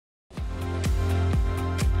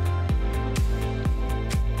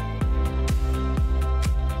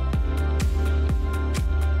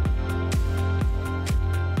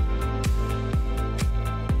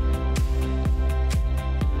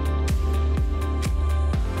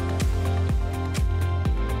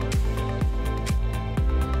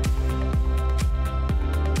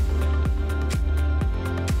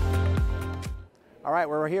right,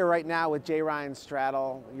 we're here right now with J. Ryan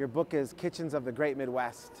Stradal. Your book is Kitchens of the Great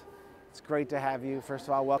Midwest. It's great to have you. First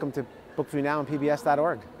of all, welcome to BookExpo Now on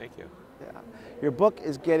PBS.org. Thank you. Yeah. Your book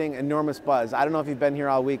is getting enormous buzz. I don't know if you've been here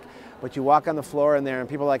all week, but you walk on the floor in there and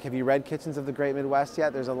people are like, have you read Kitchens of the Great Midwest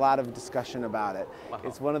yet? There's a lot of discussion about it. Wow.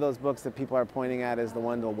 It's one of those books that people are pointing at as the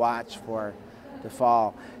one to watch for the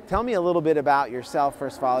fall. Tell me a little bit about yourself,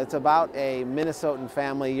 first of all. It's about a Minnesotan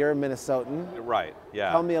family. You're a Minnesotan. Right, yeah.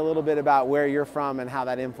 Tell me a little bit about where you're from and how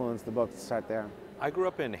that influenced the book to start there. I grew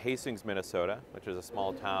up in Hastings, Minnesota, which is a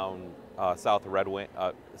small town south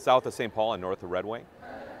of St. Paul and north of Red Wing.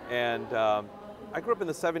 And I grew up in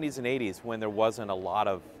the 70s and 80s when there wasn't a lot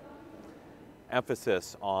of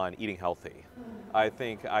emphasis on eating healthy. I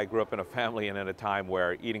think I grew up in a family and at a time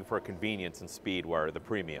where eating for convenience and speed were the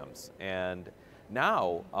premiums. And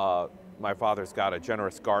now my father's got a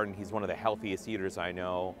generous garden. He's one of the healthiest eaters I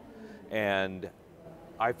know. And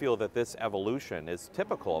I feel that this evolution is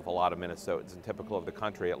typical of a lot of Minnesotans and typical of the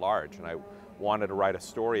country at large. And I wanted to write a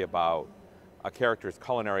story about a character's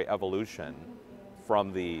culinary evolution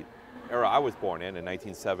from the era I was born in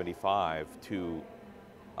 1975, to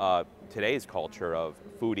today's culture of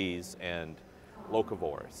foodies and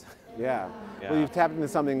locavores. Yeah. Yeah. Well, you've tapped into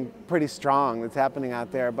something pretty strong that's happening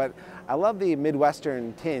out there, but I love the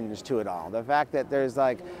Midwestern tinge to it all. The fact that there's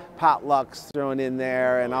like potlucks thrown in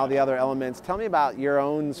there and all the other elements. Tell me about your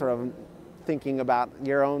own sort of thinking about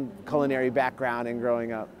your own culinary background and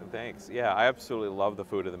growing up. Thanks. Yeah, I absolutely love the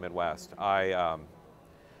food of the Midwest. Like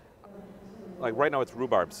right now it's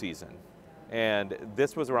rhubarb season, and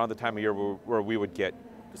this was around the time of year where we would get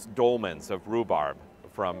dolmens of rhubarb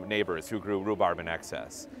from neighbors who grew rhubarb in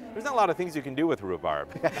excess. There's not a lot of things you can do with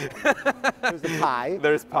rhubarb. There's the pie.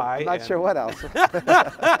 There's pie. I'm not sure what else.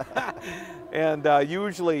 And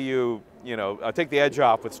usually you take the edge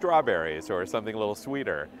off with strawberries or something a little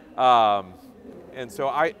sweeter. And so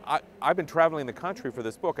I've been traveling the country for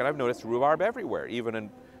this book, and I've noticed rhubarb everywhere, even in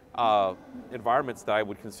environments that I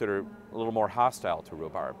would consider a little more hostile to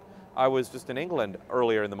rhubarb. I was just in England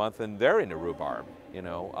earlier in the month, and they're into rhubarb.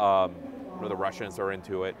 The Russians are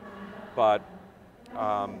into it, but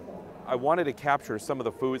I wanted to capture some of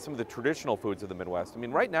the foods, some of the traditional foods of the Midwest. I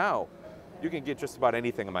mean, right now, you can get just about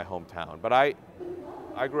anything in my hometown, but I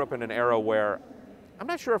grew up in an era where I'm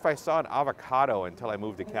not sure if I saw an avocado until I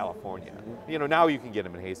moved to California. Now you can get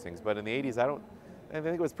them in Hastings, but in the 80s, I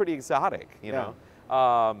think it was pretty exotic, you know.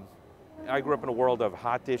 I grew up in a world of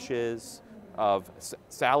hot dishes, of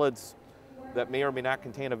salads that may or may not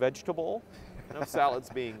contain a vegetable. Salads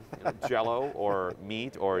being Jello or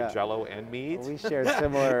meat, or Jello and meat. Well, we shared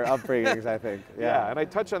similar upbringings, I think. Yeah, and I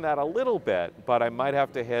touch on that a little bit, but I might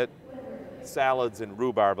have to hit salads and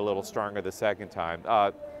rhubarb a little stronger the second time.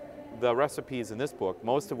 The recipes in this book,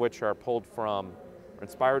 most of which are pulled from, or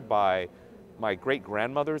inspired by my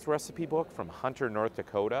great-grandmother's recipe book from Hunter, North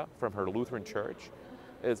Dakota, from her Lutheran church.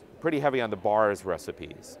 It's pretty heavy on the bars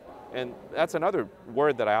recipes. And that's another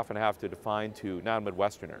word that I often have to define to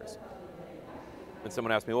non-Midwesterners. When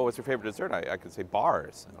someone asks me, well, what's your favorite dessert? I could say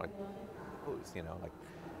bars. And I'm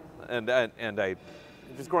like, and I,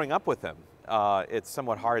 just growing up with them, it's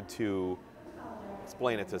somewhat hard to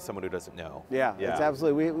explain it to someone who doesn't know. Yeah. It's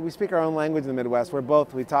absolutely, we speak our own language in the Midwest.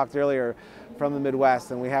 We talked earlier, from the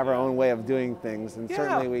Midwest, and we have our own way of doing things. And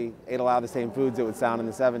certainly we ate a lot of the same foods it would sound in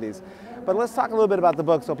the 70s. But let's talk a little bit about the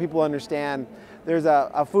book so people understand. There's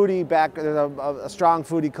a foodie there's a strong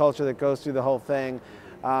foodie culture that goes through the whole thing.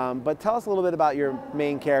 But tell us a little bit about your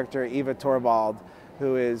main character, Eva Thorvald,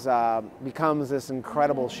 who becomes this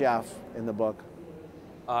incredible chef in the book.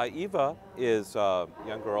 Eva is a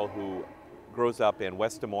young girl who grows up in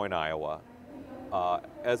West Des Moines, Iowa,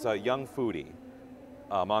 as a young foodie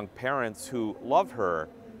among parents who love her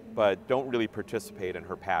but don't really participate in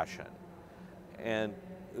her passion. And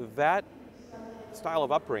that style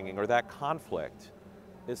of upbringing, or that conflict,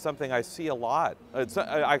 is something I see a lot.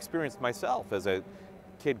 I experienced myself as a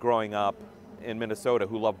kid growing up in Minnesota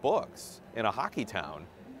who loved books in a hockey town.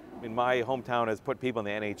 I mean, my hometown has put people in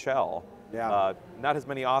the NHL. Yeah. Not as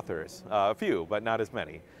many authors, a few, but not as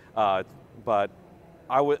many. But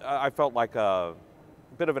I felt like a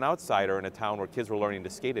bit of an outsider in a town where kids were learning to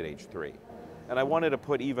skate at age 3. And I wanted to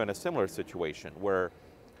put Eva in a similar situation where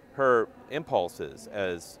her impulses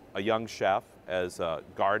as a young chef, as a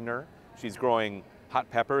gardener, she's growing hot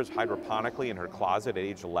peppers hydroponically in her closet at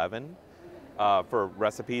age 11 for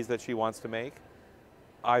recipes that she wants to make.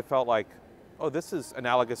 I felt like, oh, this is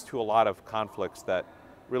analogous to a lot of conflicts that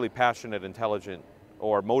really passionate, intelligent,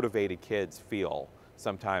 or motivated kids feel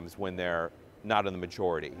sometimes when they're not in the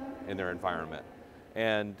majority in their environment.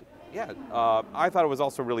 And yeah, I thought it was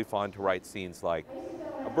also really fun to write scenes like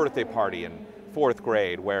a birthday party and 4th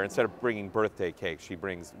grade, where instead of bringing birthday cake, she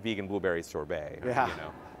brings vegan blueberry sorbet. Yeah. You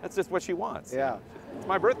know, that's just what she wants. Yeah. It's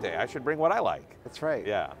my birthday. I should bring what I like. That's right.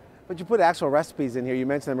 Yeah. But you put actual recipes in here. You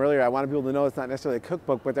mentioned them earlier. I want people to know it's not necessarily a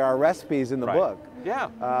cookbook, but there are recipes in the book. Yeah.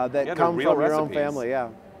 That Yeah, come from real your own recipes. family. Yeah.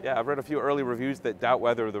 Yeah, I've read a few early reviews that doubt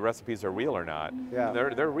whether the recipes are real or not. Yeah.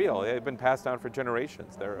 They're real. They've been passed down for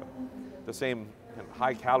generations. They're the same kind of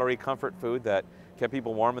high-calorie comfort food that kept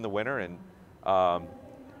people warm in the winter and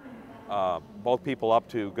bulked people up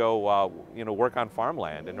to go, you know, work on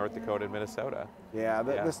farmland in North Dakota and Minnesota. Yeah,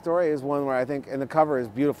 the story is one where I think, and the cover is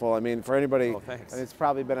beautiful. I mean, for anybody, thanks. and it's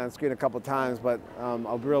probably been on screen a couple times, but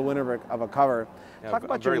a real winner of a cover. Yeah, Talk I'm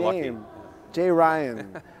about your very name, lucky. Jay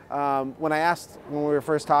Ryan. When I asked, when we were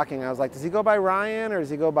first talking, I was like, does he go by Ryan or does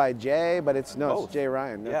he go by Jay? But it's Both. Jay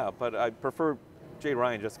Ryan. Yeah, but I prefer Jay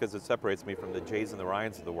Ryan just because it separates me from the Jays and the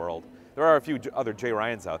Ryans of the world. There are a few other Jay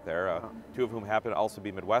Ryans out there, 2 of whom happen to also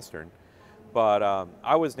be Midwestern. But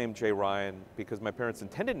I was named Jay Ryan because my parents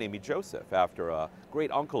intended to name me Joseph after a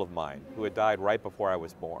great uncle of mine who had died right before I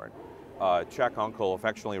was born. Czech uncle,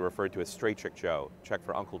 affectionately referred to as Stray Chick Joe, Czech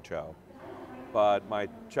for Uncle Joe. But my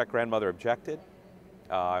Czech grandmother objected.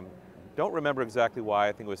 Don't remember exactly why.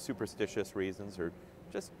 I think it was superstitious reasons, or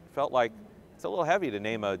just felt like it's a little heavy to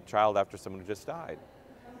name a child after someone who just died.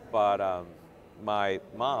 But my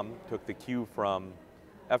mom took the cue from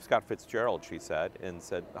F. Scott Fitzgerald, she said, and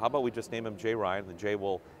said, how about we just name him Jay Ryan? The J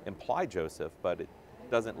will imply Joseph, but it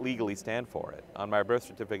doesn't legally stand for it. On my birth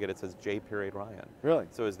certificate, it says J. Ryan. Really?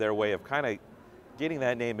 So it's their way of kind of getting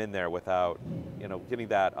that name in there without, you know, getting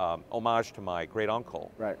that homage to my great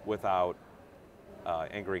uncle, Right. without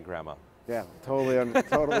angering grandma. Yeah, totally,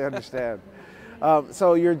 totally understand.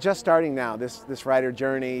 So you're just starting now, this writer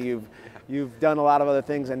journey. You've done a lot of other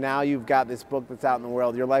things, and now you've got this book that's out in the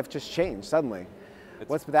world. Your life just changed suddenly.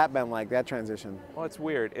 What's that been like, that transition? Well, it's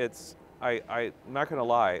weird. I'm not going to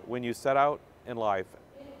lie. When you set out in life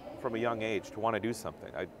from a young age to want to do something,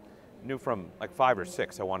 I knew from like 5 or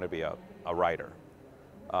 6 I wanted to be a writer.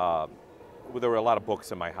 There were a lot of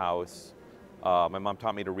books in my house. My mom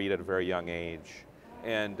taught me to read at a very young age.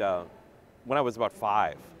 And when I was about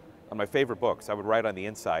 5, on my favorite books, I would write on the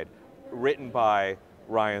inside, written by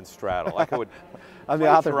Ryan Stradal. Like I would on the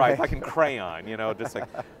author write like in crayon, you know, just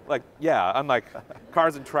like yeah, on like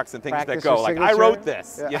cars and trucks and things Practice that go. your Like signature? I wrote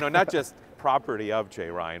this, Yeah. you know, not just property of Jay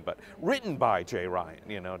Ryan, but written by Jay Ryan,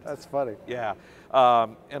 you know. That's funny. Yeah,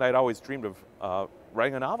 and I'd always dreamed of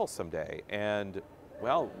writing a novel someday. And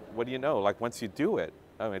well, what do you know? Like once you do it,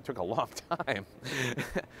 I mean, it took a long time,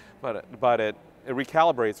 but it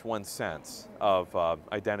recalibrates one's sense of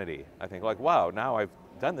identity. I think like, wow, now I've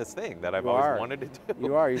done this thing that I've always wanted to do.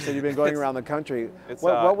 You are. You said you've been going around the country. It's,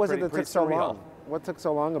 What was it that pretty took so surreal. long? What took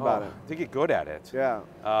so long about it? To get good at it. Yeah.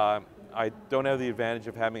 I don't have the advantage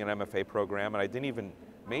of having an MFA program, and I didn't even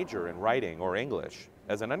major in writing or English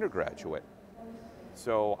as an undergraduate.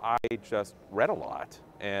 So I just read a lot,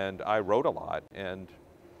 and I wrote a lot, and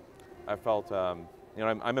I felt, you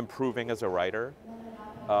know, I'm improving as a writer,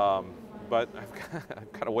 but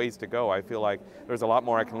I've got a ways to go. I feel like there's a lot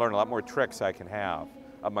more I can learn, a lot more tricks I can have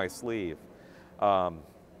up my sleeve.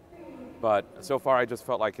 But so far, I just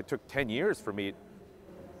felt like it took 10 years for me.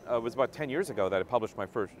 It was about 10 years ago that I published my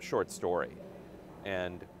first short story,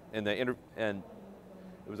 and it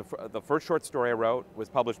was the first short story I wrote was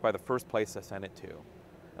published by the first place I sent it to,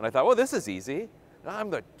 and I thought, well, this is easy.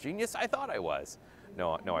 I'm the genius I thought I was.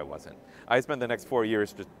 No, I wasn't. I spent the next 4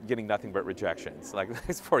 years just getting nothing but rejections. Like the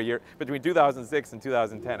next 4 years, between 2006 and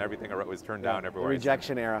 2010, everything I wrote was turned down everywhere. The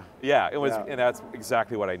rejection era. Yeah, it was, Yeah. and that's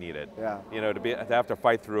exactly what I needed. Yeah. You know, to have to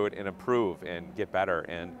fight through it and improve and get better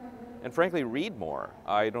and frankly read more.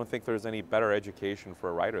 I don't think there's any better education for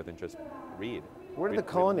a writer than just read. Where did the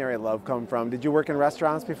culinary love come from? Did you work in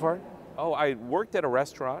restaurants before? Oh, I worked at a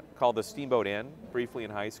restaurant called the Steamboat Inn briefly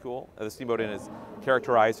in high school. The Steamboat Inn is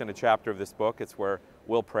characterized in a chapter of this book. It's where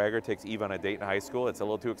Will Prager takes Eve on a date in high school. It's a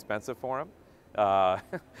little too expensive for him. And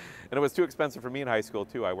it was too expensive for me in high school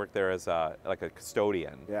too. I worked there as like a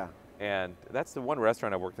custodian. Yeah. And that's the one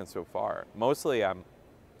restaurant I've worked in so far. Mostly I'm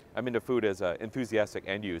into food as an enthusiastic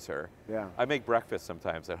end user. Yeah. I make breakfast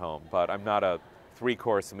sometimes at home, but I'm not a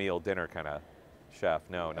 3-course meal dinner kind of chef.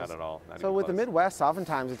 No, not at all. Not So even with the close. Midwest,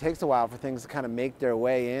 oftentimes it takes a while for things to kind of make their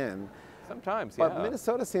way in. Sometimes, yeah. But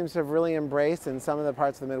Minnesota seems to have really embraced, and some of the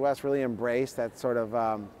parts of the Midwest really embraced that sort of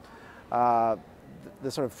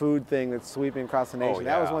the sort of food thing that's sweeping across the nation.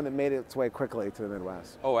 That was yeah. one that made its way quickly to the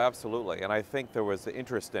Midwest. Oh, absolutely. And I think there was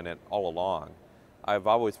interest in it all along. I've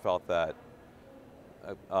always felt that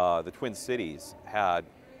the Twin Cities had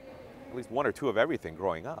at least 1 or 2 of everything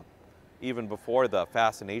growing up, even before the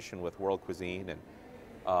fascination with world cuisine and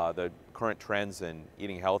the current trends in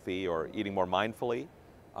eating healthy or eating more mindfully,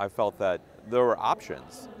 I felt that there were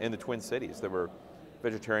options in the Twin Cities. There were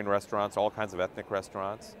vegetarian restaurants, all kinds of ethnic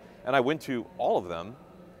restaurants, and I went to all of them,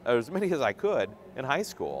 as many as I could, in high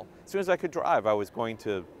school. As soon as I could drive, I was going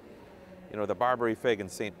to, the Barbary Fig in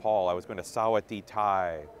St. Paul. I was going to Sawat Di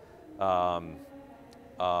Thai,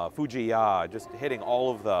 Fujiya, just hitting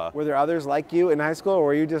all of the... Were there others like you in high school, or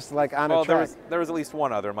were you just like on a track? There was at least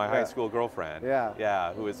one other, my high school girlfriend. Yeah.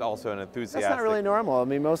 Yeah, who is also an enthusiastic... That's not really normal. I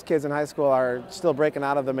mean, most kids in high school are still breaking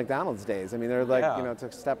out of the McDonald's days. I mean, they're like,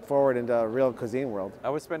 to step forward into a real cuisine world. I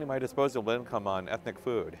was spending my disposable income on ethnic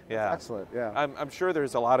food. Yeah. That's excellent, yeah. I'm sure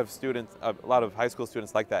there's a lot of students, a lot of high school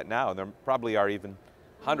students like that now, and there probably are even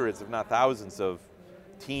hundreds, if not thousands, of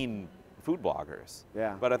teen food bloggers.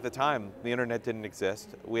 Yeah. But at the time, the internet didn't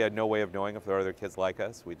exist. We had no way of knowing if there were other kids like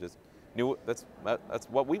us. We just knew that's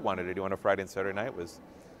what we wanted to do on a Friday and Saturday night was,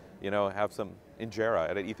 have some injera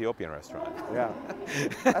at an Ethiopian restaurant. Yeah.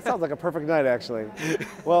 That sounds like a perfect night, actually.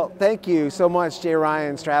 Well, thank you so much, J.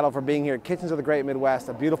 Ryan Stradal, for being here at Kitchens of the Great Midwest.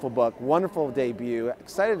 A beautiful book, wonderful debut.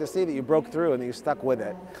 Excited to see that you broke through and that you stuck with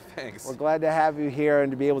it. Thanks. We're glad to have you here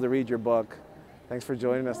and to be able to read your book. Thanks for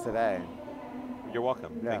joining us today. You're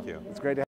welcome. Yeah, Thank you. It's great to have